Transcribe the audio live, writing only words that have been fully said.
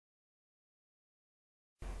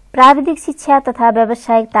प्राविधिक शिक्षा तथा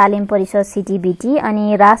व्यावसायिक तालिम परिषद CTVT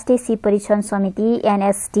अनि राष्ट्रिय सिप परीक्षण समिति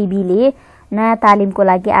NSTB ले नयाँ तालिमको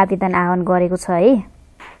लागि आवेदन आह्वान गरेको छ है।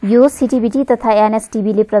 यो CTVT तथा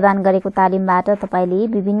NSTB ले प्रदान गरेको तालिमबाट तपाईले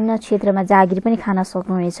विभिन्न क्षेत्रमा जागिर पनि खान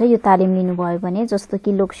सक्नुहुनेछ। यो तालिम लिनुभयो भने जस्तो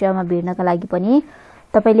कि लोकसेवामा भिड्नका लागि पनि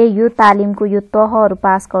तपाईले यो तालिमको यो तहहरु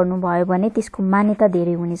पास गर्नुभयो भने त्यसको मान्यता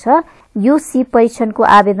धेरै हुनेछ। यो सिप परीक्षणको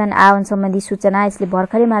आवेदन आह्वान सम्बन्धी सूचना यसले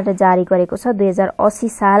भर्खरै मात्र जारी गरेको छ। 2080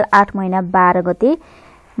 साल 8 महिना 12 गते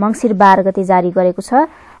मंसिर 12 गते जारी गरेको छ।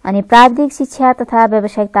 अनि प्राविधिक शिक्षा तथा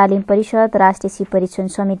व्यावसायिक तालिम परिषद, राष्ट्रिय सिप परीक्षण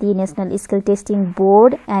समिति, national skill testing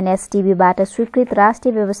board NSTB बाट स्वीकृत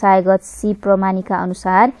राष्ट्रिय व्यवसायगत सिप प्रमाणिका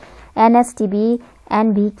अनुसार NSTB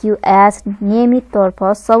NVQS नियमित तर्फ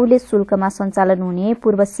सहुलियत शुल्कमा सञ्चालन हुने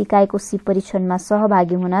पूर्व सिकाइको सिप परीक्षणमा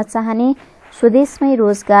सहभागी हुन चाहने स्वदेशमै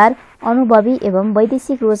रोजगार, अनुभवी एवं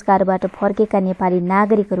वैदेशिक रोजगारबाट फर्केका नेपाली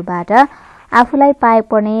नागरिकहरूबाट आफूलाई पाए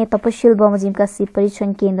पर्ने तपशील बमोजिमका सिप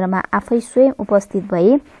परीक्षण केन्द्रमा आफै स्वयं उपस्थित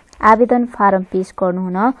भई आवेदन फारम पेश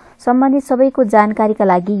गर्नुहुन सम्बन्धित सबैको जानकारीका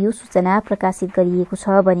लागि यो सूचना प्रकाशित गरिएको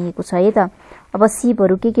छ भनिएको छ है त। अब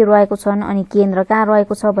सिपहरू के रहेको छन् अनि केन्द्र कहाँ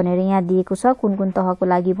रहेको छ भनेर यहाँ दिएको छ, कुन कुन तहको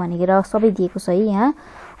लागि भनेर सबै दिएको छ है यहाँ।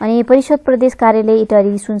 अनि परिषद प्रदेश कार्यालय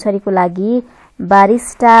इटहरी सुनसरीको लागि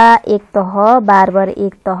बारिस्टा 1 तह, बारबर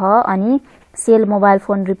 1 तह, अनि सेल मोबाइल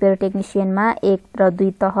फोन रिपेयर टेक्निशियनमा 1 र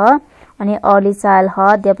 2 तह, अनि अर्ली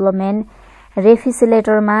चाइल्डहुड डेभलपमेन्ट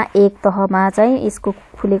रेफ्रिजरेटरमा 1 तहमा चाहिँ यसको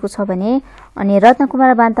खुलेको छ भने, अनि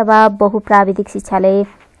रत्नकुमार बान्तवा बहुप्राविधिक शिक्षालय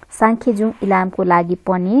सांख्यजुङ इलामको लागि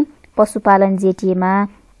पनि पशुपालन जेटीएमा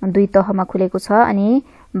 2 तहमा खुलेको छ, अनि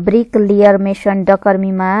ब्रिक लेयर मेसन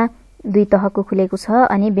डकर्मीमा 2 तहको खुलेको छ,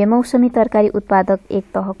 अनि बेमौसमी तरकारी उत्पादक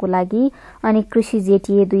 1 तहको लागि, अनि कृषि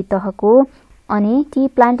जेटीए 2 तहको, अनि टी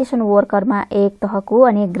प्लान्टेसन वर्करमा 1 तहको,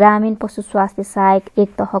 अनि ग्रामीण पशु स्वास्थ्य सहायक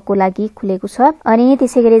 1 तहको लागि खुलेको छ। अनि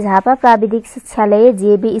त्यसैगरी झापा प्राविधिक शिक्षालय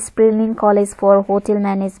JB स्प्रिलिङ college for hotel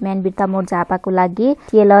management Birtamod झापाको लागि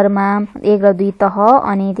टेलरमा 1 र 2 तह,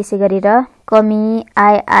 अनि त्यसैगरी कमी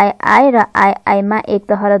आईआईआई र आईआईमा 1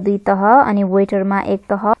 तह र 2 तह, अनि वेटरमा 1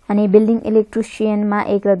 तह, अनि बिल्डिङ इलेक्ट्रिसियनमा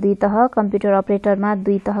 1 र 2 तह, कम्प्युटर अपरेटरमा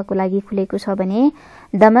 2 तहको लागि खुलेको छ भने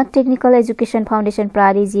Damak technical education foundation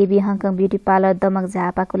प्राली JB Hong Kong beauty parlour Damak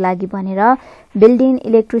झापाको लागि भनेर बिल्डिङ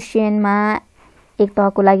इलेक्ट्रिसियनमा 1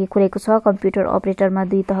 तहको लागि खुलेको छ, कम्प्युटर अपरेटरमा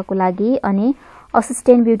 2 तहको लागि, अनि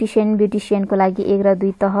असिस्टेन्ट ब्युटिसियनको लागि 1 र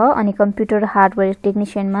 2 तह, अनि कम्प्युटर हार्डवेयर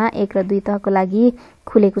टेक्निशियनमा 1 र 2 तहको लागि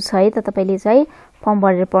खुलेको छ है त। तपाईले चाहिँ फर्म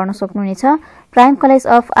भरेर पढ्न सक्नुहुनेछ। Prime college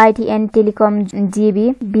of IT and telecom JB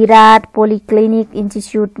Virat polyclinic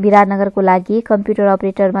institute विराटनगरको लागि कम्प्युटर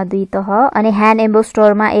अपरेटरमा 2 तह, अनि ह्यान्ड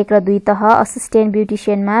एम्बोस्टरमा 1 र 2 तह, असिस्टेन्ट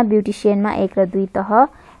ब्युटिसियनमा 1 र 2 तह,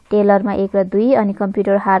 टेलरमा 1 र 2, अनि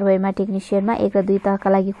कम्प्युटर हार्डवेयरमा टेक्निशियनमा 1 र 2 तहका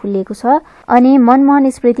लागि खुलिएको छ। अनि मनमोहन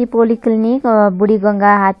स्मृति पोलिक्लिनिक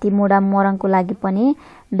बुढीगंगा हात्तीमुढा मोरङको लागि पनि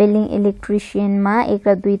बिल्डिङ इलेक्ट्रिसियनमा 1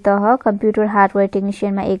 र 2 तह, कम्प्युटर हार्डवेयर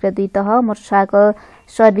टेक्निशियनमा 1 र 2 तह, मोटरसाइकल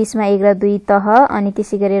सर्भिसमा 1 र 2 तह, अनि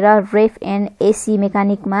त्यसै गरेर रेफ एन्ड एसी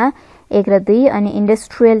मेकानिकमा 1 र 2, अनि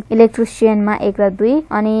इन्डस्ट्रियल इलेक्ट्रिसियनमा 1 र 2,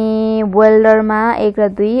 अनि वेल्डरमा 1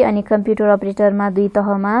 र 2, अनि कम्प्युटर अपरेटरमा 2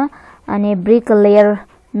 तहमा, अनि ब्रिक लेयर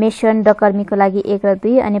मेसन डकर्मीको लागि 1 र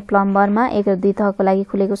 2, अनि प्लम्बरमा 1 र 2 तहको लागि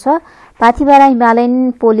खुलेको छ। पाथिबारा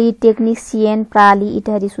हिमालयन पोलिटेक्निसियन प्राली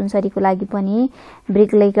इटहरी सुनसरीको लागि पनि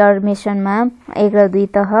ब्रिक लेयर मेसनमा 1 र 2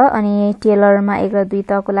 तह, अनि टेलरमा 1 र 2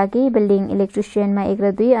 तहको लागि, बिल्डिङ इलेक्ट्रिसियनमा 1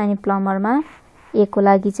 र 2, अनि प्लम्बरमा 1 को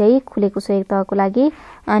लागि चाहिँ खुलेको छ 1 तहको लागि।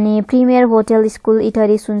 अनि प्रिमियर होटल स्कुल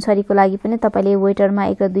इटहरी सुनसरीको लागि पनि तपाईले वेटरमा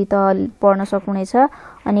 1 र 2 तह पढ्न सक्नुहुनेछ,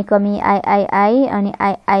 अनि कमी आईआईआई अनि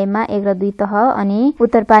आईआईमा 1 र 2 तह, अनि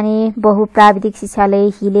उत्तरपानी बहुप्राविधिक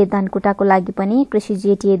शिक्षालय हिले धनकुटाको लागि पनि कृषि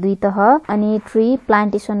जेटीए 2 तह, अनि ट्री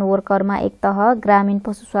प्लान्टेसन वर्करमा 1 तह, ग्रामीण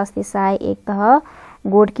पशु स्वास्थ्य सहाय 1 तह,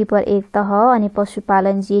 गोडकिपर 1 तह, अनि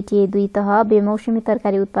पशुपालन जेटीए 2 तह, बेमौसमी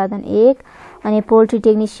तरकारी उत्पादन 1, अनि पोल्ट्री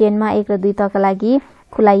टेक्निशियनमा 1 र 2 तहका लागि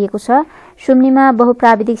खुलाइएको छ। सुम्नीमा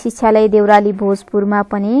बहुप्राविधिक शिक्षालय देउराली भोजपुरमा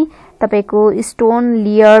पनि तपाईको स्टोन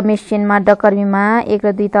लेयर मेसिनमा डकर्मीमा 1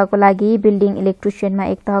 र 2 तहको लागि, बिल्डिङ इलेक्ट्रिसियनमा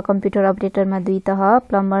 1 तह, कम्प्युटर अपरेटरमा 2 तह,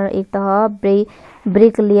 प्लम्बर 1 तह,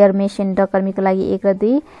 ब्रिक लेयर मेसिन डकर्मीको लागि 1 र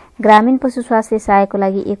 2, ग्रामीण पशु स्वास्थ्य सहायको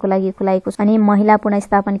लागि 1 को लागि खुलाइएको छ। अनि महिला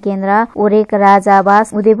पुनर्स्थापन केन्द्र ओरेक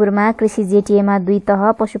राजावास उदयपुरमा कृषि जेटीएमा 2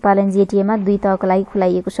 तह, पशुपालन जेटीएमा 2 तहको लागि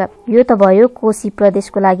खुलाइएको छ। यो त भयो कोशी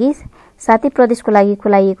प्रदेशको लागि। साथै प्रदेशको लागि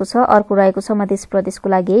खुलाइएको छ। अर्को रहेको छ मध्य प्रदेशको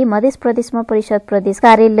लागि। मध्य प्रदेशमा परिषद प्रदेश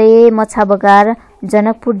कार्यालय मच्छाबगार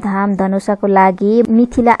जनकपुर धाम धनुषाको लागि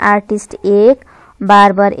मिथिला आर्टिस्ट 1,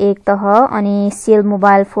 बारबर 1 तह, अनि सेल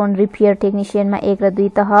मोबाइल फोन रिपेयर टेक्निशियनमा 1 र 2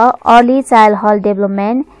 तह, अर्ली चाइल्ड हेल्थ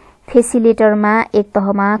डेभलपमेन्ट फेसिलिटेटरमा एक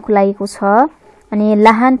तहमा खुलाइएको छ। अनि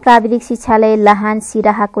लाहान प्राविधिक शिक्षालय लाहान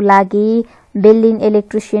सिराहाको लागि बिल्डिङ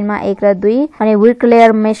इलेक्ट्रिसियनमा 1 र 2, अनि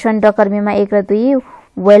ब्रिकलेयर मेसन डकर्मीमा 1 र 2,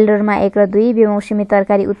 वेल्डरमा 1 र 2, बेमौसमी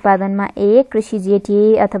तरकारी उत्पादनमा 1, कृषि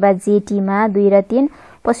जेटीए अथवा जेटीमा 2 र 3,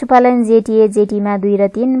 पशुपालन जेटीए जेटीमा 2 र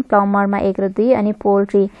 3, प्लम्बरमा 1 र 2, अनि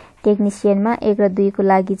पोल्ट्री टेक्निसियनमा 1 र 2 को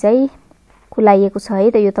लागि चाहिँ खुलाइएको छ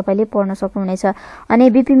है त। यो तपाईले पढ्न सक्नुहुनेछ। अनि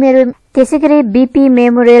त्यसैगरी बीपी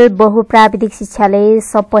मेमोरियल बहुप्राविधिक शिक्षालय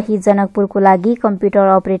सपही जनकपुरको लागि कम्प्युटर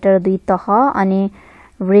अपरेटर 2 तह, अनि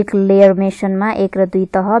ब्रिकलेयर मेसनमा 1 र 2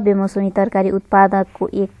 तह, बेमौसमी तरकारी उत्पादकको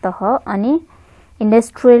 1 तह, अनि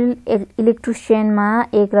इन्डस्ट्रियल इलेक्ट्रिसियनमा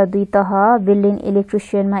 1 र 2 तह, बिल्डिङ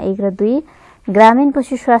इलेक्ट्रिसियनमा 1 र 2, ग्रामीण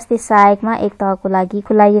पशु स्वास्थ्य सहायकमा 1 तहको लागि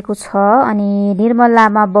खुलाइएको छ। अनि निर्मल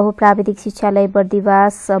लामा बहुप्राविधिक शिक्षालय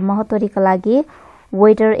बर्दिवास महतोरीका लागि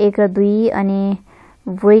वेटर 1 र 2, अनि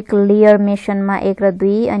ब्रिकलेयर मेसनमा 1 र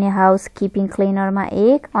 2, अनि हाउस किपिङ क्लिनरमा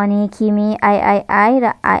 1, अनि किमी आईआईआई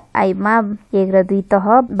र आईआईमा 1 र 2 तह,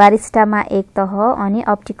 बारिस्टामा 1 तह, अनि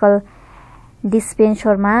अप्टिकल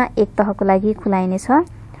डिस्पेन्सरमा 1 तहको लागि खुलाइनेछ।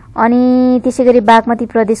 अनि त्यसैगरी बागमती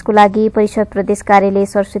प्रदेशको लागि परिषद प्रदेश कार्यालय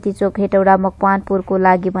सरस्वती चोक हेटौडा मकवानपुरको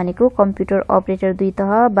लागि भनेको कम्प्युटर अपरेटर 2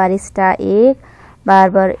 तह, बारिस्टा 1,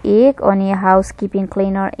 बार्बर 1, अनि house keeping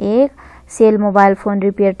cleaner 1, sale mobile phone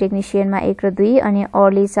repair टेक्निसियनमा 1 र 2, अनि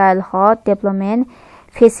अर्ली चाइल्ड हट डेभलपमेन्ट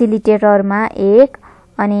फेसिलिटेटरमा 1,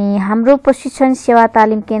 अनि हाम्रो प्रशिक्षण सेवा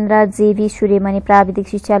तालिम केन्द्र जेबी सूर्यमणि प्राविधिक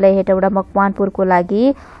शिक्षालय हेटौडा मकवानपुरको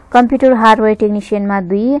लागि कम्प्युटर हार्डवेयर टेक्निसियनमा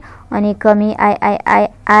 2, अनि कमी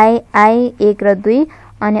आईआईआई 1 र 2,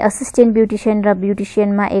 अनि असिस्टेन्ट ब्युटिसियन र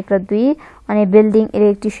ब्युटिसियनमा 1 र 2, अनि बिल्डिङ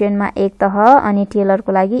इलेक्ट्रिसियनमा 1 तह, अनि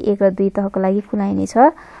टेलरको लागि 1 र 2 तहको लागि खुलाइनेछ।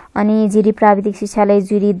 अनि जिरी प्राविधिक शिक्षालय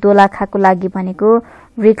जुरी दोलाखाको लागि भनेको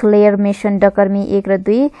ब्रिकलेयर मेसन डकर्मी 1 र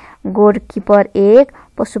 2, गोड किपर 1,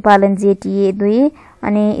 पशुपालन जेटीए 2,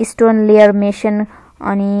 अनि स्टोन लेयर मेसन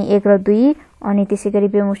अनि 1 र 2, अनि त्यसैगरी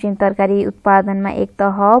बेमौसमी तरकारी उत्पादनमा 1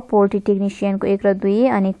 तह, पोल्ट्री टेक्निसियनको 1 र 2,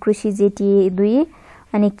 अनि कृषि जेटीए 2,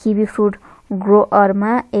 अनि किवी फ्रुट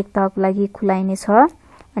ग्रोअरमा 1 तहको लागि खुलाइनेछ।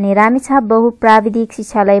 अनि रामेछाप बहुप्राविधिक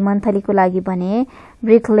शिक्षालय मन्थलीको लागि भने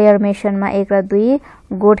ब्रिकलेयर मेसनमा 1 र 2,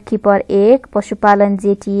 गोड किपर 1, पशुपालन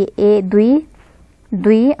जेटीए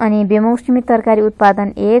 2, अनि बेमौसमी तरकारी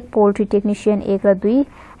उत्पादन 1, पोल्ट्री टेक्निसियन 1 र 2,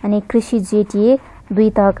 अनि कृषि जेटीए 2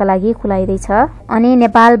 तहका लागि खुलाइदैछ। अनि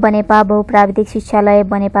नेपाल बनेपा बहुप्राविधिक शिक्षालय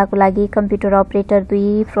बनेपाको लागि computer operator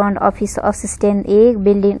 2, front office assistant 1,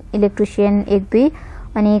 building electrician 1 2,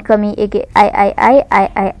 अनि कमी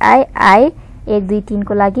आईआईआई 1 2 3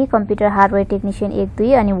 को लागि कम्प्युटर हार्डवेयर टेक्निसियन 1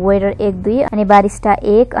 2, अनि वेटर 1 2, अनि बारिस्टा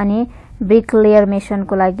 1, अनि ब्रिकलेयर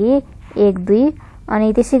मेसनको लागि 1 2, अनि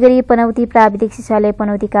त्यसैगरी पनौती प्राविधिक शिक्षालय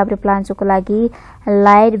पनौती काभ्रे प्लान्चोको लागि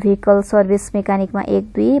light vehicle service मेकानिकमा 1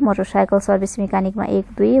 2, motorcycle service मेकानिकमा 1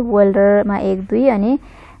 2, वेल्डरमा 1 2, अनि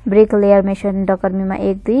ब्रिकलेयर मेसन डकर्मीमा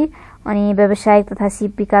 1 2, अनि व्यावसायिक तथा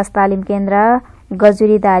सिप विकास तालिम केन्द्र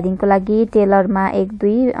गजुरी दार्जिलिङको लागि टेलरमा 1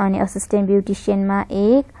 2, अनि असिस्टेन्ट ब्युटिसियनमा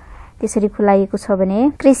 1 त्यसरी खुलाइएको छ भने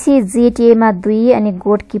कृषि जेटीएमा 2, अनि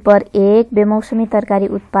गोड किपर 1, बेमौसमी तरकारी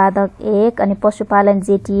उत्पादक 1, अनि पशुपालन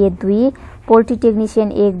जेटीए 2, पोल्ट्री टेक्निसियन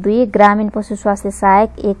 1 2, ग्रामीण पशु स्वास्थ्य सहायक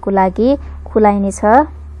 1 को लागि खुलाइनेछ।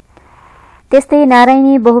 त्यस्तै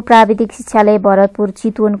नारायणी बहुप्राविधिक शिक्षालय भरतपुर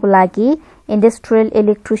चितवनको लागि इन्डस्ट्रियल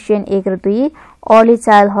इलेक्ट्रिसियन 1 र 2, अर्ली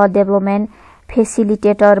चाइल्ड हट डेभलपमेन्ट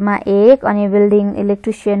फेसिलिटेटरमा 1, अनि बिल्डिङ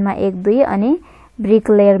इलेक्ट्रिसियनमा 1 2, अनि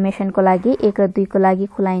ब्रिकलेयर मेसनको लागि 1 र 2 को लागि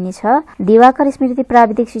खुलाइनेछ। दिवाकर स्मृति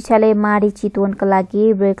प्राविधिक शिक्षालय माडी चितवनका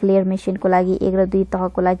लागि ब्रिकलेयर मेसिनको लागि 1 र 2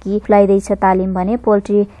 तहको लागि खुलाइदैछ तालिम भने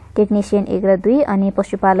पोल्ट्री टेक्निसियन 1 र 2, अनि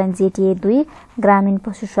पशुपालन जेटीए 2, ग्रामीण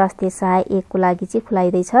पशु स्वास्थ्य सहायक 1 को लागि चाहिँ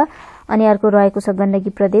खुलाइदैछ। अनि अर्को रहेको छ गण्डकी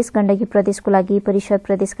प्रदेश। गण्डकी प्रदेशको लागि परिषद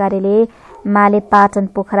प्रदेश कार्यालय माले पाटन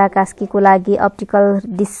पोखरा कास्कीको लागि अप्टिकल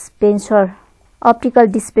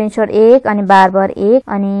डिस्पेन्सर 1, अनि बार्बर 1,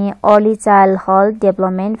 अनि early child health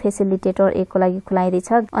development facilitator 1 को लागि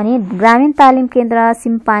खुलाइदैछ। अनि ग्रामीण तालिम केन्द्र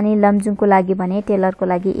सिम्पानी लमजुङको लागि भने टेलरको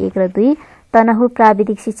लागि 1 र 2, तनहु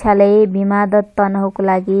प्राविधिक शिक्षालय भीमादत्त तनहुको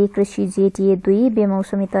लागि कृषि जेटीए 2,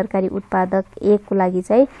 बेमौसमी तरकारी उत्पादक 1 को लागि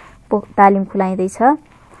चाहिँ तालिम खुलाइदैछ।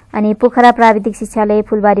 अनि पोखरा प्राविधिक शिक्षालय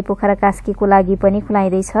फुलबारी पोखरा कास्कीको लागि पनि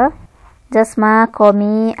खुलाइदैछ, जसमा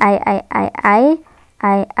कमी आईआईआई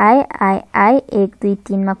 1 2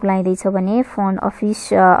 3 मा खुलाइदैछ भने फ्रन्ट अफिस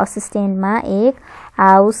असिस्टेन्टमा 1,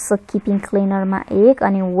 हाउस किपिङ क्लिनरमा 1,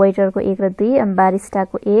 अनि वेटरको 1 र 2, अनि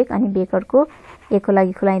बारिस्टाको 1, अनि बेकरको 1 को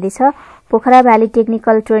लागि खुलाइदैछ। Pokhara valley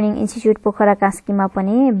technical training institute Pokhara कास्कीमा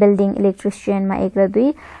पनि बिल्डिङ इलेक्ट्रिसियनमा 1 र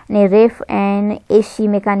 2, अनि रेफ एन्ड एसी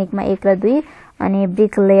मेकानिकमा 1 र 2, अनि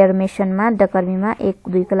ब्रिक लेयर मेसनमा डकर्मीमा 1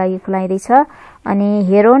 2 को लागि खुलाइदैछ। अनि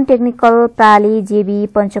Heron technical प्राली JB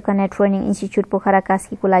Panchakanya training institute Pokhara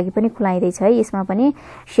कास्कीको लागि पनि खुलाइदैछ है। यसमा पनि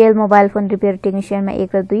सेल मोबाइल फोन रिपेयर टेक्निशियनमा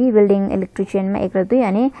 1 र 2, बिल्डिङ इलेक्ट्रिशियनमा 1 र 2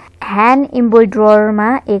 अनि ह्यान्ड एम्ब्रोइडरमा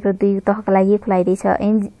 1 र 2 तहका लागि खुलाइदैछ।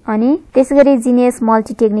 अनि त्यसैगरी जिनियस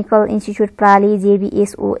मल्टी टेक्निकल इन्स्टिच्युट प्राली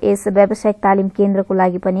जेबीएसओएस व्यावसायिक तालिम केन्द्रको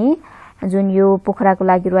लागि पनि जुन यो पोखराको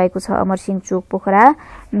लागि रहेको छ अमरसिंह चोक पोखरा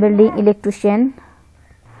बिल्डिङ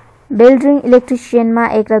इलेक्ट्रिशियनमा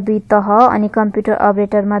 1 र 2 तह अनि कम्प्युटर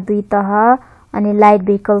अपरेटरमा 2 तह अनि लाइट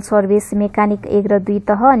भेहिकल सर्भिस मेकानिक 1 र 2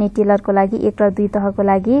 तह अनि टेलरको लागि 1 र 2 तहको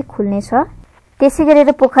लागि खुल्नेछ। त्यसै गरेर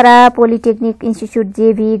Pokhara polytechnic institute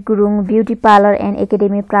JB Gurung beauty parlour and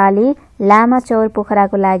academy प्राली लामा चौर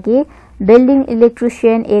पोखराको लागि बिल्डिङ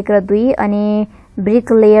इलेक्ट्रिशियन 1 र 2 अनि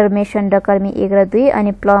ब्रिक लेयर मेसन डकर्मी 1 र 2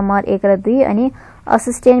 अनि प्लम्बर 1 र 2 अनि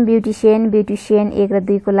असिस्टेन्ट ब्युटिसियन 1 र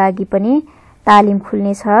 2 को लागि पनि तालिम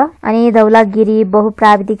खुल्नेछ। अनि धौलागिरी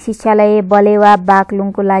बहुप्राविधिक शिक्षालय बलेवा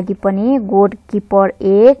बागलुङको लागि पनि गोड किपर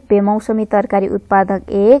 1, बेमौसमी तरकारी उत्पादक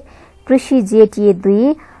 1, कृषि जेटीए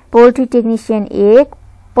 2, पोल्ट्री टेक्निशियन 1,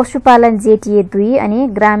 पशुपालन जेटीए 2 अनि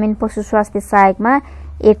ग्रामीण पशु स्वास्थ्य सहायकमा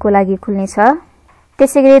 1 को लागि खुल्नेछ।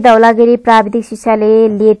 त्यसैगरी धौलागिरी प्राविधिक शिक्षालय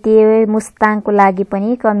लेटे मुस्ताङको लागि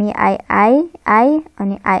पनि कमी आई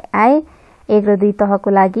अनि आई 1 र 2 तहको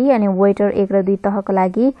लागि अनि वेटर 1 र 2 तहको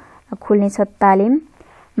लागि खुल्नेछ तालिम।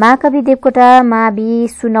 महाकवि देवकोटा मावि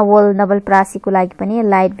सुनवल नवलपरासीको लागि पनि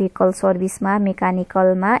लाइट भेहिकल सर्भिसमा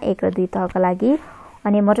मेकानिकलमा 1 र 2 तहका लागि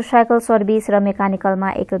अनि मोटरसाइकल सर्भिस र मेकानिकलमा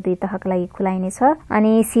 1 र 2 तहका लागि खुलाइनेछ।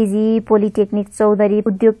 अनि सीजी पोलिटेक्निक चौधरी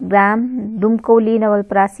उद्योग ग्राम दुमकौली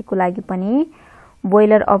नवलपरासीको लागि पनि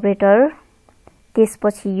बोइलर अपरेटर,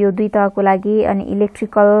 त्यसपछि यो 2 तहको लागि अनि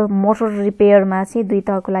इलेक्ट्रिकल मोटर रिपेयरमा चाहिँ 2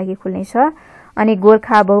 तहको लागि खुल्नेछ। अनि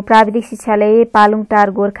गोर्खा बहुप्राविधिक शिक्षालय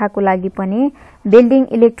पालुङटार गोर्खाको लागि पनि बिल्डिङ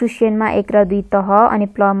इलेक्ट्रिशियनमा 1 र 2 तह अनि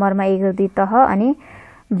प्लम्बरमा 1 र 2 तह अनि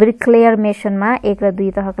ब्रिकलेयर मेसनमा 1 र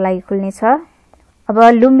 2 तहको लागि खुल्नेछ। अब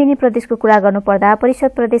लुम्बिनी प्रदेशको कुरा गर्नुपर्दा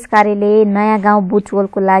परिषद प्रदेश कार्यालय नयाँ गाउँ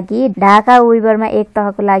बुटवलको लागि ढाका विभरमा 1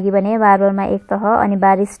 तहको लागि भने बारबरमा 1 तह अनि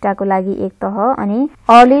बारिस्टाको लागि 1 तह अनि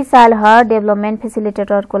अर्ली चाइल्डहुड डेभलपमेन्ट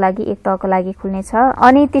फेसिलिटेटरको लागि 1 तहको लागि खुल्नेछ।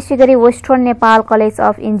 अनि त्यसैगरी western Nepal college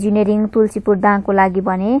of engineering Tulsipur दाङको लागि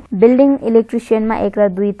भने बिल्डिङ इलेक्ट्रिशियनमा 1 र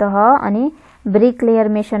 2 तह अनि ब्रिक लेयर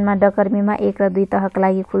मेसनमा डकर्मीमा 1 र 2 तहको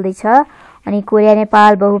लागि खुल्दैछ। अनि कोरिया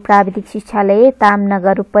नेपाल बहुप्राविधिक शिक्षालय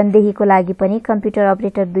तामनगर रूपन्देहीको लागि पनि कम्प्युटर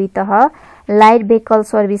अपरेटर 2 तह, लाइट भेहिकल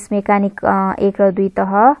सर्भिस मेकानिक 1 र 2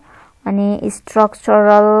 तह अनि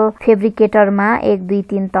स्ट्रक्चरल फेब्रिकेटरमा 1 2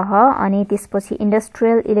 3 तह अनि त्यसपछि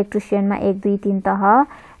इन्डस्ट्रियल इलेक्ट्रिशियनमा 1 2 3 तह,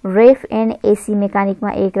 रेफ एन्ड एसी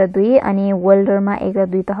मेकानिकमा 1 र 2 अनि वेल्डरमा 1 र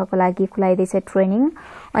 2 तहको लागि खुलाइदैछ ट्रेनिङ।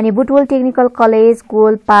 अनि बुटवल टेक्निकल कलेज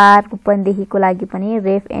गोलपार रूपन्देहीको लागि पनि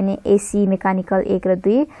रेफ एन्ड एसी मेकानिकल 1 र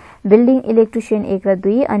 2, बिल्डिङ इलेक्ट्रिशियन 1 र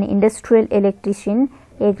 2 अनि इन्डस्ट्रियल इलेक्ट्रिशियन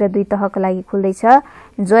 1 र 2 तहको लागि खुल्दैछ।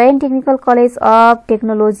 Joint technical college of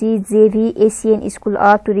technology जेभी Asian school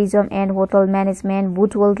of tourism and hotel management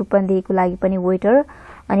Butwal रूपन्देहीको लागि पनि वेटर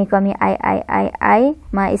अनि कमी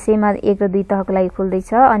मा यसैमा 1 र 2 तहको लागि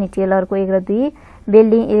खुल्दैछ। अनि टेलरको 1 र 2,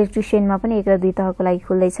 बिल्डिङ इलेक्ट्रिशियनमा पनि 1 र 2 तहको लागि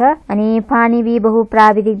खुल्दैछ। अनि पानीबी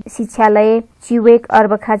बहुप्राविधिक शिक्षालय चिवेक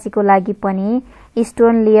अर्बखाँचीको लागि पनि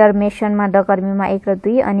स्टोन लेयर मेसनमा डकर्मीमा 1 र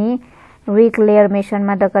 2 अनि ब्रिक लेयर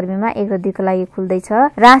मेसनमा डकर्मीमा 1 र 2 को लागि खुल्दैछ।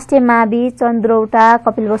 राष्ट्रिय मावि चन्द्रौटा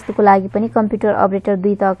कपिलवस्तुको लागि पनि कम्प्युटर अपरेटर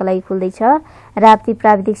 2 तहको लागि खुल्दैछ। राप्ती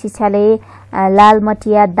प्राविधिक शिक्षालय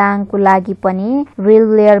लालमटिया दाङको लागि पनि रिल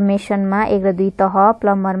लेयर मेसनमा 1 र 2 तह,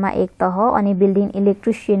 प्लम्बरमा 1 तह अनि बिल्डिङ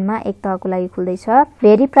इलेक्ट्रिशियनमा 1 तहको लागि खुल्दैछ।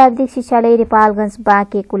 भेरी प्राविधिक शिक्षालय नेपालगञ्ज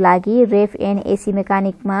बाँकेको लागि रेफ एन्ड एसी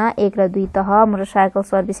मेकानिकमा 1 र 2 तह, मोटरसाइकल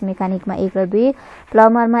सर्भिस मेकानिकमा 1 र 2,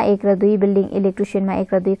 प्लम्बरमा 1 र 2, बिल्डिङ इलेक्ट्रिशियनमा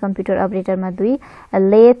 1 र 2, कम्प्युटर अपरेटरमा 2,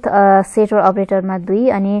 लेथ सेटर अपरेटरमा 2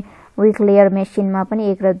 अनि विक लेयर मेसिनमा पनि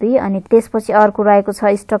 1 र 2 अनि त्यसपछि अर्को रहेको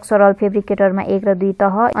छ स्ट्रक्चरल फेब्रिकेटरमा 1 र 2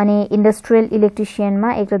 तह अनि इन्डस्ट्रियल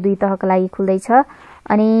इलेक्ट्रिशियनमा 1 र 2 तहको लागि खुल्दैछ।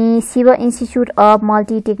 अनि Shiv institute of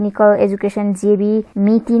multi technical education JB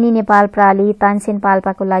मितिनी नेपाल प्राली तानसेन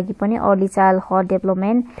पाल्पाको लागि पनि अर्ली चाइल्डहुड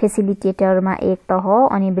डेभलपमेन्ट फेसिलिटेटरमा 1 तह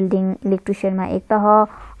अनि बिल्डिङ इलेक्ट्रिशियनमा 1 तह,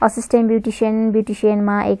 असिस्टेन्ट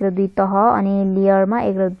ब्युटिसियनमा 1 र 2 तह अनि लेयरमा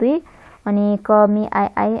 1 र 2 अनि कमी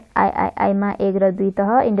मा 1 र 2 तह,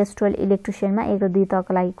 इन्डस्ट्रियल इलेक्ट्रिशियनमा 1 र 2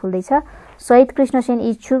 तहको लागि खुल्दैछ। शहीद कृष्णसेन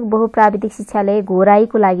इच्छुक बहुप्राविधिक शिक्षालय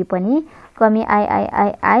घोराईको लागि पनि कमी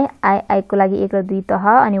को लागि 1 र 2 तह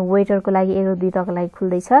अनि वेटरको लागि 1 र 2 तहको लागि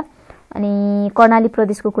खुल्दैछ। अनि कर्णाली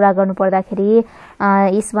प्रदेशको कुरा गर्नु पर्दाखेरि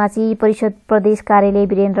यसमा चाहिँ परिषद प्रदेश कार्यालय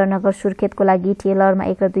वीरेन्द्रनगर सुर्खेतको लागि टेलरमा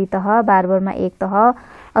 1 र 2 तह, बारबरमा 1 तह,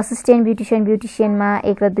 असिस्टेन्ट ब्युटिसियनमा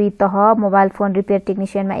 1 र 2 तह, मोबाइल फोन रिपेयर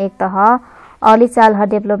टेक्निसियनमा 1 तह, अर्ली चाइल्डहुड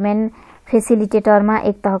डेभलपमेन्ट फेसिलिटेटरमा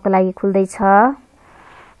 1 तहको लागि खुल्दैछ।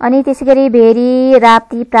 अनि त्यसैगरी भेरी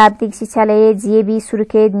राप्ती प्राविधिक शिक्षालय JB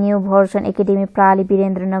Surkhet new version academy प्राली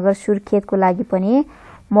Birendranagar सुर्खेतको लागि पनि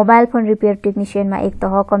मोबाइल फोन रिपेयर टेक्निसियनमा 1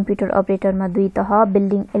 तह, कम्प्युटर अपरेटरमा 2 तह,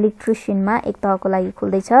 बिल्डिङ इलेक्ट्रिसियनमा 1 तहको लागि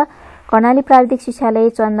खुल्दैछ। कर्णाली प्राविधिक शिक्षालय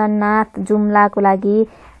चन्दननाथ जुम्लाको लागि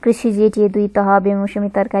कृषि जेटिए 2 तह, बेमौसमी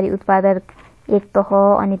तरकारी उत्पादक 1 तह,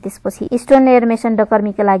 अनि त्यसपछि स्टोन लेयर मेसन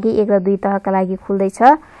डकर्मीका लागि 1 र 2 तहका लागि खुल्दैछ।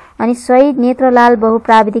 अनि शहीद नेत्रलाल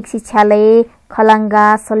बहुप्राविधिक शिक्षालय खलङ्गा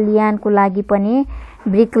सल्यानको लागि पनि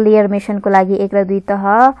ब्रिक लेयर मेसनको लागि 1 र 2 तह,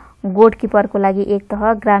 गोडकिपरको लागि 1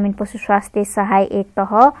 तह, ग्रामीण पशु स्वास्थ्य सहाय 1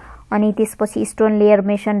 तह, अनि त्यसपछि स्टोन लेयर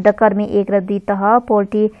मेसन डकर्मी 1 र 2 तह,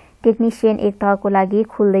 पोल्ट्री टेक्निसियन 1 तहको लागि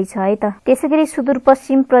खुल्दैछ है त। त्यसैगरी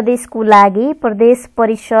सुदूरपश्चिम प्रदेशको लागि प्रदेश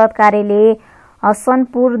परिषद कार्यालय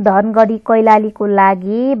हसनपुर धनगढी कैलालीको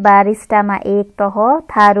लागि बारिस्टामा 1 तह,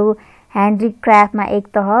 थारू ह्यान्डिक्राफ्टमा 1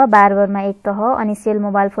 तह, बार्बरमा 1 तह, अनि सेल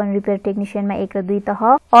मोबाइल फोन रिपेयर टेक्निसियनमा 1 र 2 तह,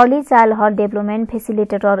 अर्ली चाइल्डहुड डेभलपमेन्ट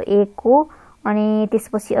फेसिलिटेटर 1 को, अनि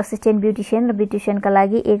त्यसपछि असिस्टेन्ट ब्युटिसियन र ब्युटिसियनका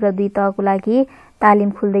लागि 1 र 2 तहको लागि तालिम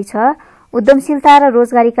खुल्दैछ। उद्यमशीलता र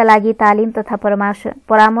रोजगारीका लागि तालिम तथा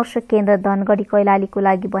परामर्श केन्द्र धनगढी कैलालीको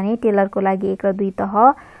लागि भने टेलरको लागि 1 र 2 तह,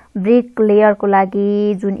 ब्रिक लेयरको लागि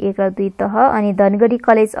जुन 1 र 2 तह, अनि Dhangadhi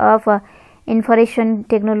college of information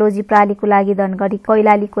technology प्रालीको लागि धनगढी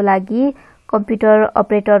कैलालीको लागि कम्प्युटर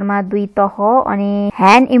अपरेटरमा 2 तह, अनि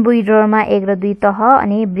ह्यान्ड एम्ब्रोइडरमा 1 र 2 तह,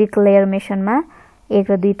 अनि ब्रिक लेयर मेसनमा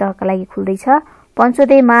 1 र 2 तहका लागि खुल्दैछ।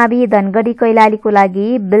 पञ्चोदय मावि धनगढी कैलालीको लागि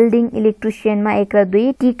बिल्डिङ इलेक्ट्रिसियनमा 1 र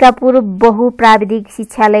 2, टिकापुर बहुप्राविधिक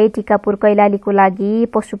शिक्षालय टिकापुर कैलालीको लागि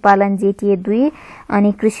पशुपालन जेटिए 2,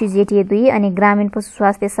 अनि कृषि जेटिए 2, अनि ग्रामीण पशु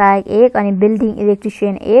स्वास्थ्य सहायक 1, अनि बिल्डिङ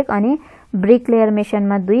इलेक्ट्रिसियन 1, अनि ब्रिक लेयर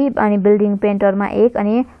मेसनमा 2, अनि बिल्डिङ पेन्टरमा 1,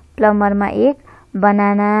 अनि प्लम्बरमा 1,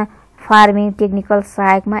 बनाना फार्मिङ टेक्निकल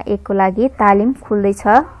सहायकमा 1 को लागि तालिम खुल्दैछ।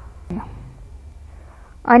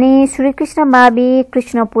 अनि श्रीकृष्ण मावि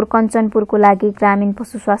कृष्णपुर कञ्चनपुरको लागि ग्रामीण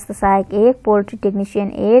पशु स्वास्थ्य सहायक 1, पोल्ट्री टेक्निसियन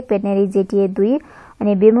 1, भेटनेरी जेटिए 2,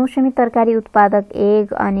 अनि बेमौसमी तरकारी उत्पादक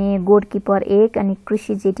 1, अनि गोडकिपर 1, अनि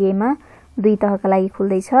कृषि जेटिएमा 2 तहका लागि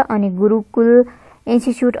खुल्दैछ। अनि गुरुकुल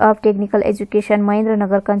institute of technical education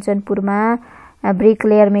Mahendranagar कञ्चनपुरमा brick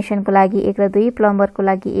layer मेसनको लागि 1 र 2, प्लम्बरको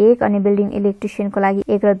लागि 1, अनि बिल्डिङ इलेक्ट्रिसियनको लागि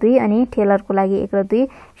 1 र 2, अनि टेलरको लागि 1 र 2,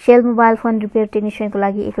 सेल मोबाइल फोन रिपेयर टेक्निसियनको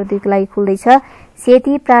लागि 1 र 2 को लागि खुल्दैछ।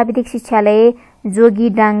 सेती प्राविधिक शिक्षालय जोगी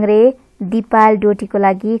डाङ्ग्रे दिपाल डोटीको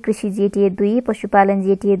लागि कृषि जेटिए 2, पशुपालन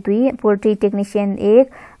JTA 2, poultry technician 1,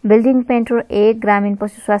 building painter 1, ग्रामीण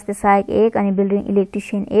पशु स्वास्थ्य सहायक 1, अनि बिल्डिङ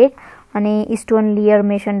इलेक्ट्रिसियन 1, अनि स्टोन लेयर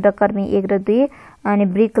मेसन डकर्मी 1 र 2, अनि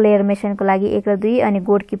ब्रिक लेयर मेसनको लागि 1 र 2, अनि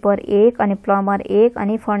गोडकिपर 1, अनि प्लम्बर 1,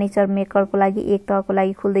 अनि फर्निचर मेकरको लागि 1 तहको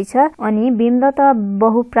लागि खुल्दैछ। अनि भीमदत्त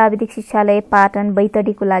बहुप्राविधिक शिक्षालय पाटन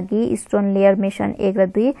बैतडीको लागि स्टोन लेयर मेसन 1 र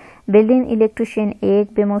 2, बिल्डिङ इलेक्ट्रिसियन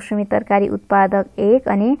 1, बेमौसमी तरकारी उत्पादक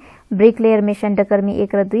 1, अनि ब्रिक लेयर मेसन डकर्मी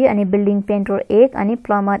 1 र 2, अनि बिल्डिङ पेन्टर 1, अनि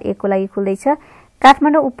प्लम्बर 1 को लागि खुल्दैछ।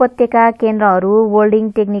 काठमाडौँ उपत्यका केन्द्रहरू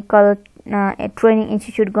वर्ल्डिङ टेक्निकल ट्रेनिङ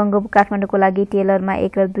इन्स्टिच्युट गङ्गोब काठमाडौँको लागि टेलरमा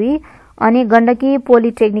 1 र 2, अनि Gandaki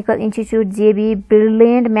polytechnical institute JB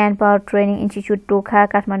brilliant man power training institute Tokha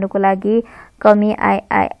काठमाडौँको लागि कमी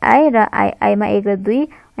आइआइआई र आइआईमा 1 र 2,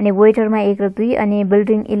 अनि वेटरमा 1 र 2, अनि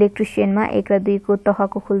बिल्डिङ इलेक्ट्रिसियनमा 1 र 2 को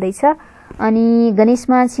तहको खुल्दैछ। अनि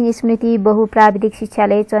गणेशमान सिंह स्मृति बहुप्राविधिक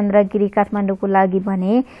शिक्षालय चन्द्रगिरी काठमाडौँको लागि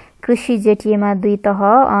भने कृषि जेटिएमा 2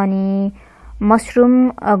 तह, अनि मसरुम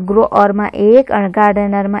ग्रोअरमा 1, अनि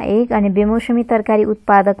गार्डनरमा 1, अनि बेमौसमी तरकारी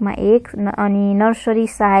उत्पादकमा 1, अनि नर्सरी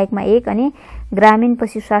सहायकमा 1, अनि ग्रामीण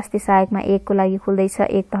पशु स्वास्थ्य सहायकमा 1 को लागि खुल्दैछ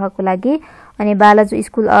 1 तहको लागि। अनि Balaju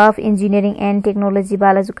school of engineering and technology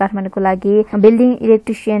Balaju काठमाडौँको लागि बिल्डिङ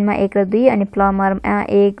इलेक्ट्रिसियनमा 1 र 2, अनि प्लम्बरमा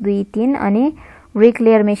 1, 2, 3, अनि ब्रिक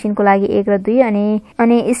लेयर मेसिनको लागि 1 र 2,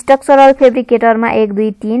 अनि स्ट्रक्चरल फेब्रिकेटरमा 1, 2,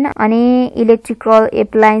 3, अनि इलेक्ट्रिकल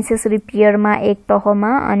एप्लायन्सेस रिपेयरमा 1 तहमा,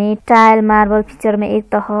 अनि टाइल मार्बल फिचरमा 1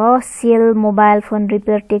 तह, सेल मोबाइल फोन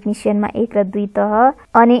रिपेयर टेक्निसियनमा 1 र 2 तह,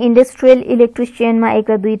 अनि इन्डस्ट्रियल इलेक्ट्रिसियनमा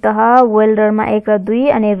 1 र 2 तह, वेल्डरमा 1 र 2,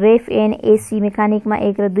 अनि रेफ एन्ड एसी मेकानिकमा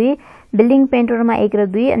 1 र 2, बिल्डिङ पेन्टरमा 1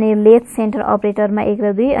 र 2, अनि लेथ सेन्टर अपरेटरमा 1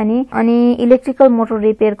 र 2, अनि इलेक्ट्रिकल मोटर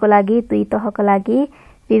रिपेयरको लागि 2 तहका लागि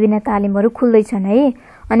विभिन्न तालिमहरू खुल्दैछन् है।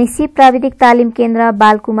 अनि सिप प्राविधिक तालिम केन्द्र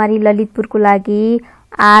बालकुमारी ललितपुरको लागि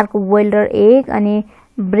आर्क वेल्डर 1, अनि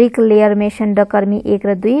ब्रिक लेयर मेसन डकर्मी 1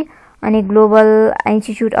 र 2, अनि global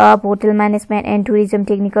institute of hotel management and tourism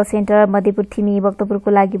technical centre Madhyapur Thimi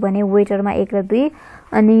भक्तपुरको लागि भने वेटरमा 1 र 2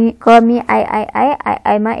 अनि कर्मी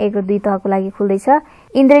आइआइआईमा 1 र 2 तहको लागि खुल्दैछ।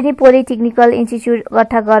 इन्द्रेणी पोलिटेक्निकल इन्स्टिच्युट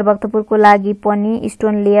गट्ठाघर भक्तपुरको लागि पनि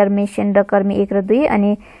स्टोन लेयर मेसन र कर्मी 1 र 2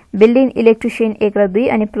 अनि बिल्डिङ इलेक्ट्रिसियन 1 र 2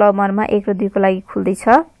 अनि प्लम्बरमा 1 र 2 को लागि खुल्दैछ।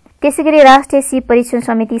 त्यसैगरी राष्ट्रिय सिप परीक्षण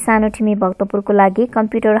समिति सानो ठिमी भक्तपुरको लागि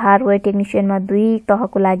कम्प्युटर हार्डवेयर टेक्निसियनमा 2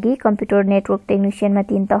 तहको लागि, कम्प्युटर नेटवर्क टेक्निसियनमा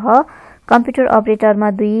 3 तह, कम्प्युटर अपरेटरमा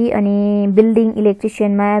 2 अनि बिल्डिङ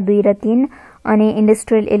इलेक्ट्रिसियनमा 2 र 3 अनि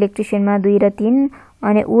इन्डस्ट्रियल इलेक्ट्रिसियनमा 2 र 3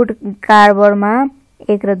 अनि वुड कार्भरमा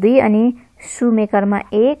 1 र 2 अनि सु मेकरमा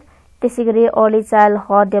 1। त्यसैगरी अर्ली चाइल्ड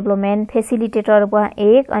हर्ट डेभलपमेन्ट फेसिलिटेटरमा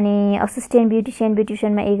 1 अनि असिस्टेन्ट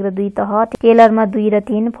ब्युटिसियनमा 1 र 2 तह, टेलरमा 2 र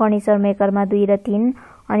 3, फर्निचर मेकरमा 2 र 3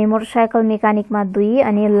 अनि मोटरसाइकल मेकानिकमा 2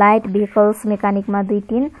 अनि लाइट भेहिकल्स मेकानिकमा 2,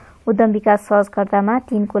 3, उद्यम विकास सहजकर्तामा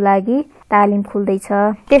 3 को लागि तालिम खुल्दैछ।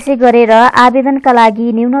 त्यसै गरेर आवेदनका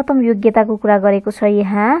लागि न्यूनतम योग्यताको कुरा गरेको छ।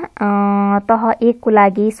 यहाँ तह 1 को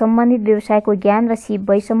लागि सम्बन्धित व्यवसायको ज्ञान र सिप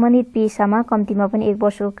भई सम्बन्धित पेशामा कम्तीमा पनि 1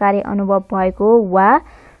 वर्षको कार्य अनुभव भएको वा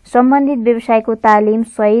सम्बन्धित व्यवसायको तालिम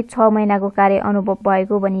सहित 6 महिनाको कार्य अनुभव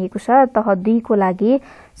भएको भनिएको छ। तह 2 को लागि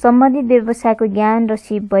सम्बन्धित व्यवसायको ज्ञान र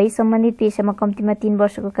सिप भई सम्बन्धित पेशामा कम्तीमा 3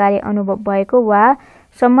 वर्षको कार्य अनुभव भएको वा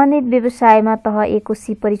सम्बन्धित व्यवसायमा तह 1 को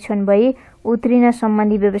सिप परीक्षण भई उत्तीर्ण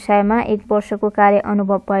सम्बन्धित व्यवसायमा 1 वर्षको कार्य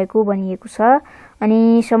अनुभव भएको भनिएको छ।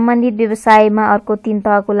 अनि सम्बन्धित व्यवसायमा अर्को 3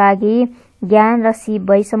 तहको लागि ज्ञान र सिप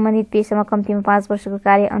भई सम्बन्धित पेशामा कम्तीमा 5 वर्षको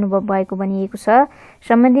कार्य अनुभव भएको भनिएको छ।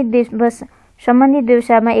 सम्बन्धित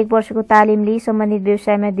व्यवसायमा 1 वर्षको तालिम लिई सम्बन्धित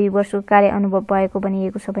व्यवसायमा 2 वर्षको कार्य अनुभव भएको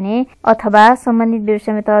भनिएको छ भने अथवा सम्बन्धित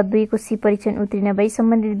व्यवसायमा तह 2 को सिप परीक्षण उत्तीर्ण भई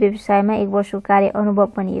सम्बन्धित व्यवसायमा 1 वर्षको कार्य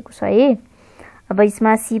अनुभव भनिएको छ है। अब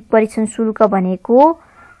यसमा सिप परीक्षण शुल्क भनेको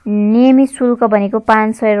नियमित शुल्क भनेको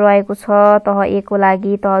 500 रहेको छ। तह 1 को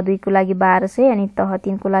लागि, तह 2 को लागि 1200 अनि तह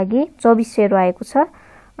 3 को लागि 2400 रहेको छ।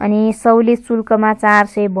 अनि सहुलियत शुल्कमा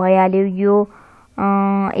 400 भइहाल्यो। यो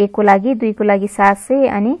 1 को लागि, 2 को लागि 700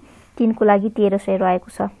 अनि 3 को लागि 1300 रहेको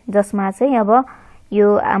छ, जसमा चाहिँ अब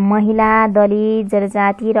यो महिला, दलित,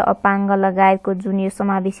 जनजाति र अपाङ्ग लगायतको जुन यो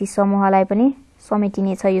समावेशी समूहलाई पनि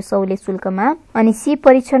समेटिनेछ यो सहुलियत शुल्कमा। अनि सिप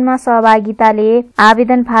परीक्षणमा सहभागिताले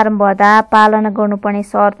आवेदन फारम भर्दा पालना गर्नुपर्ने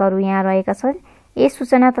शर्तहरू यहाँ रहेका छन्। यस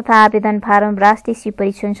सूचना तथा आवेदन फारम राष्ट्रिय सिप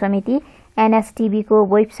परीक्षण समिति NSTB को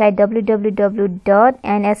वेबसाइट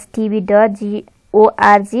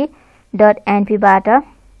www.nstb.org.np बाट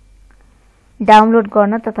डाउनलोड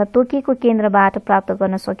गर्न तथा तोकिएको केन्द्रबाट प्राप्त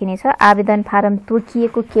गर्न सकिनेछ। आवेदन फारम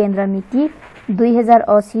तोकिएको केन्द्र मिति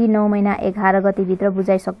 2080 9 महिना 11 गते भित्र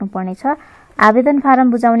बुझाइसक्नु पर्नेछ। आवेदन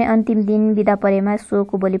फारम बुझाउने अन्तिम दिन बिदा परेमा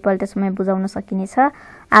सोको भोलिपल्ट समय बुझाउन सकिनेछ।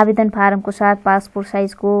 आवेदन फारमको साथ पासपोर्ट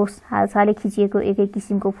साइजको हालसालै खिचिएको एकै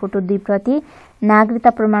किसिमको फोटो 2 प्रति,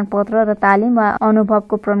 नागरिकता प्रमाणपत्र र तालिम वा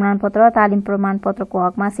अनुभवको प्रमाणपत्र, तालिम प्रमाणपत्रको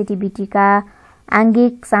हकमा CTVT का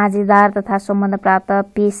आङ्गिक साझेदार तथा सम्बन्ध प्राप्त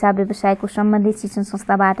पेशा व्यवसायको सम्बन्धित शिक्षण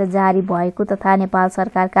संस्थाबाट जारी भएको तथा नेपाल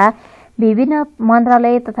सरकारका विभिन्न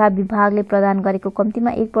मन्त्रालय तथा विभागले प्रदान गरेको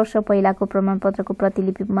कम्तीमा 1 वर्ष पहिलाको प्रमाणपत्रको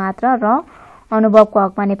प्रतिलिपि मात्र र अनुभवको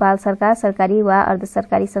हकमा नेपाल सरकार, सरकारी वा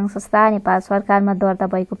अर्धसरकारी सङ्घ संस्था, नेपाल सरकारमा दर्ता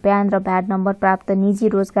भएको प्यान र भ्याट नम्बर प्राप्त निजी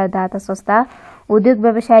रोजगारदाता संस्था, उद्योग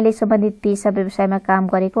व्यवसायले सम्बन्धित पेशा व्यवसायमा काम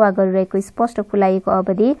गरेको वा गरिरहेको स्पष्ट खुलाइएको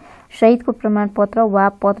अवधि सहितको प्रमाणपत्र वा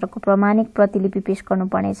पत्रको प्रमाणिक प्रतिलिपि पेश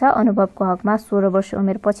गर्नुपर्नेछ। अनुभवको हकमा 16 वर्ष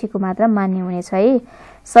उमेर पछिको मात्र मान्य हुनेछ है।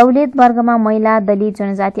 सहुलियत वर्गमा महिला, दलित,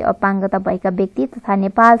 जनजाति, अपाङ्गता भएका व्यक्ति तथा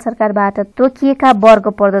नेपाल सरकारबाट तोकिएका वर्ग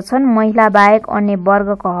पर्दछन्। महिला बाहेक अन्य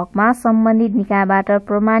वर्गको हकमा सम्बन्धित निकायबाट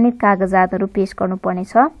प्रमाणित कागजातहरू पेश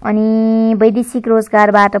गर्नुपर्नेछ। अनि वैदेशिक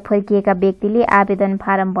रोजगारबाट फर्किएका व्यक्तिले आवेदन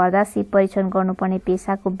फारम भर्दा सिप परीक्षण गर्नुपर्ने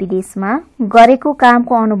पेशाको विदेशमा गरेको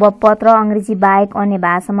कामको अनुभव पत्र, अङ्ग्रेजी बाहेक अन्य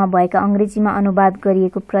भाषामा भएका अङ्ग्रेजीमा अनुवाद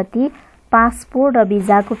गरिएको प्रति, पासपोर्ट र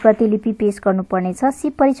भिजाको प्रतिलिपि पेश गर्नुपर्नेछ।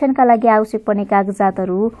 सिप परीक्षणका लागि आवश्यक पर्ने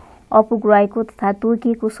कागजातहरू अपुग रहेको तथा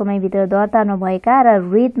तोकिएको समयभित्र दर्ता नभएका र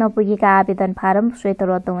रेट नपुगेका आवेदन फारम स्वतः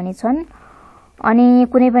रद्द हुनेछन्। अनि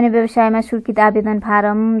कुनै पनि व्यवसायमा स्वीकृत आवेदन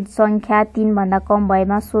फारम सङ्ख्या 3 भन्दा कम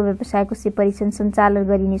भएमा सो व्यवसायको सिप परीक्षण सञ्चालन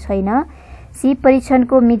गरिने छैन। सिप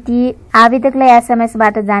परीक्षणको मिति आवेदकलाई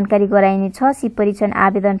SMS-बाट जानकारी गराइनेछ। सिप परीक्षण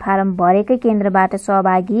आवेदन फारम भरेकै केन्द्रबाट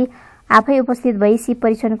सहभागी आफै उपस्थित भई सिप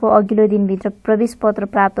परीक्षणको अघिल्लो दिनभित्र प्रवेश पत्र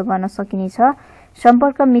प्राप्त गर्न सकिनेछ।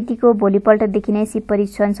 सम्पर्क मितिको भोलिपल्टदेखि नै सिप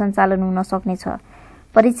परीक्षण सञ्चालन हुन सक्नेछ।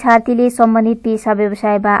 परीक्षार्थीले सम्बन्धित पेशा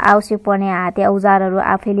व्यवसायमा आवश्यक पर्ने हाते औजारहरू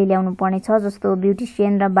आफैले ल्याउनु पर्नेछ, जस्तो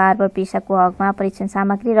ब्युटिसियन र बार्बर पेशाको हकमा परीक्षण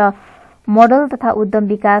सामग्री र मोडल तथा उद्यम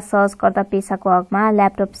विकास सहजकर्ता पेशाको हकमा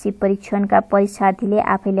ल्यापटप सिप परीक्षणका परीक्षार्थीले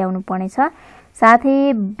आफै ल्याउनु पर्नेछ।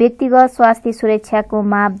 साथै व्यक्तिगत स्वास्थ्य सुरक्षाको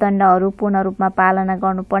मापदण्डहरू पूर्ण रूपमा पालना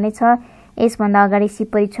गर्नुपर्नेछ। यसभन्दा अगाडि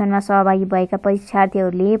सिप परीक्षणमा सहभागी भएका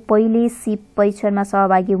परीक्षार्थीहरूले पहिले सिप परीक्षणमा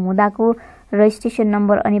सहभागी हुँदाको रजिस्ट्रेसन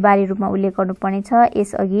नम्बर अनिवार्य रूपमा उल्लेख गर्नुपर्नेछ।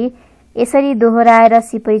 यसरी दोहोऱ्याएर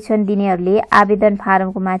सिप परीक्षण दिनेहरूले आवेदन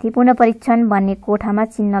फारमको माथि पुनः परीक्षण भन्ने कोठामा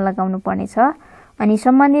चिन्ह लगाउनु पर्नेछ। अनि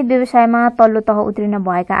सम्बन्धित व्यवसायमा तल्लो तह उत्तीर्ण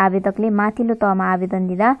भएका आवेदकले माथिल्लो तहमा आवेदन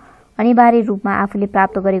दिँदा अनिवार्य रूपमा आफूले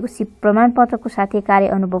प्राप्त गरेको सिप प्रमाणपत्रको साथै कार्य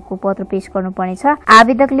अनुभवको पत्र पेश गर्नुपर्नेछ।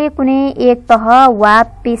 आवेदकले कुनै एक तह वा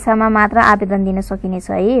पेशामा मात्र आवेदन दिन सकिनेछ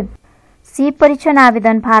है। सिप परीक्षण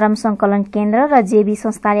आवेदन फारम सङ्कलन केन्द्र र जेबी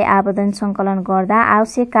संस्थाले आवेदन सङ्कलन गर्दा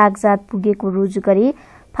आवश्यक कागजात पुगेको रुजु गरी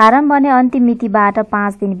फारम भर्ने अन्तिम मितिबाट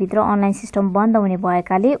 5 दिनभित्र अनलाइन सिस्टम बन्द हुने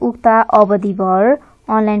भएकाले उक्त अवधिभर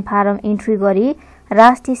अनलाइन फारम इन्ट्री गरी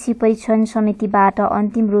राष्ट्रिय सिप परीक्षण समितिबाट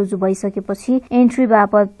अन्तिम रुजु भइसकेपछि इन्ट्री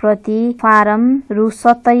बापत प्रति फारम रु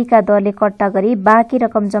 70 का दरले कट्टा गरी बाँकी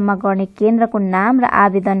रकम जम्मा गर्ने केन्द्रको नाम र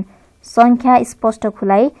आवेदन संख्या स्पष्ट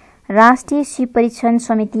खुलाई राष्ट्रिय सिप परीक्षण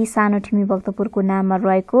समिति सानोठिमी भक्तपुरको नाममा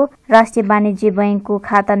रहेको राष्ट्रिय वाणिज्य बैंकको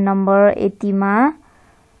खाता नम्बर यतिमा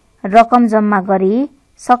रकम जम्मा गरी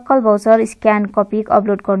सक्कल भाउचर स्क्यान कपी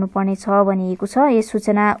अपलोड गर्नुपर्नेछ भनिएको छ। यस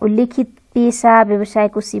सूचना उल्लेखित पेशा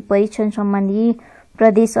व्यवसायको सिप परीक्षण सम्बन्धी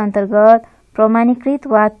प्रदेश अन्तर्गत प्रमाणीकृत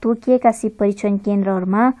वा तोकिएका सिप परीक्षण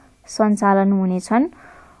केन्द्रहरूमा सञ्चालन हुनेछन्।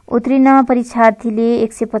 उत्तीर्ण परीक्षार्थीले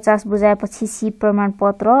 150 बुझाएपछि सिप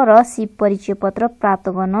प्रमाणपत्र र सिप परिचय पत्र प्राप्त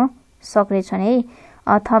गर्न सक्नेछन् है।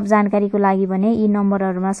 थप जानकारीको लागि भने यी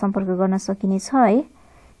नम्बरहरूमा सम्पर्क गर्न सकिनेछ है।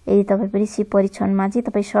 यदि तपाईँ पनि सिप परीक्षणमा चाहिँ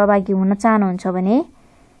तपाईँ सहभागी हुन चाहनुहुन्छ भने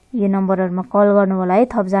यो नम्बरहरूमा कल गर्नु होला है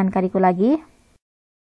थप जानकारीको लागि।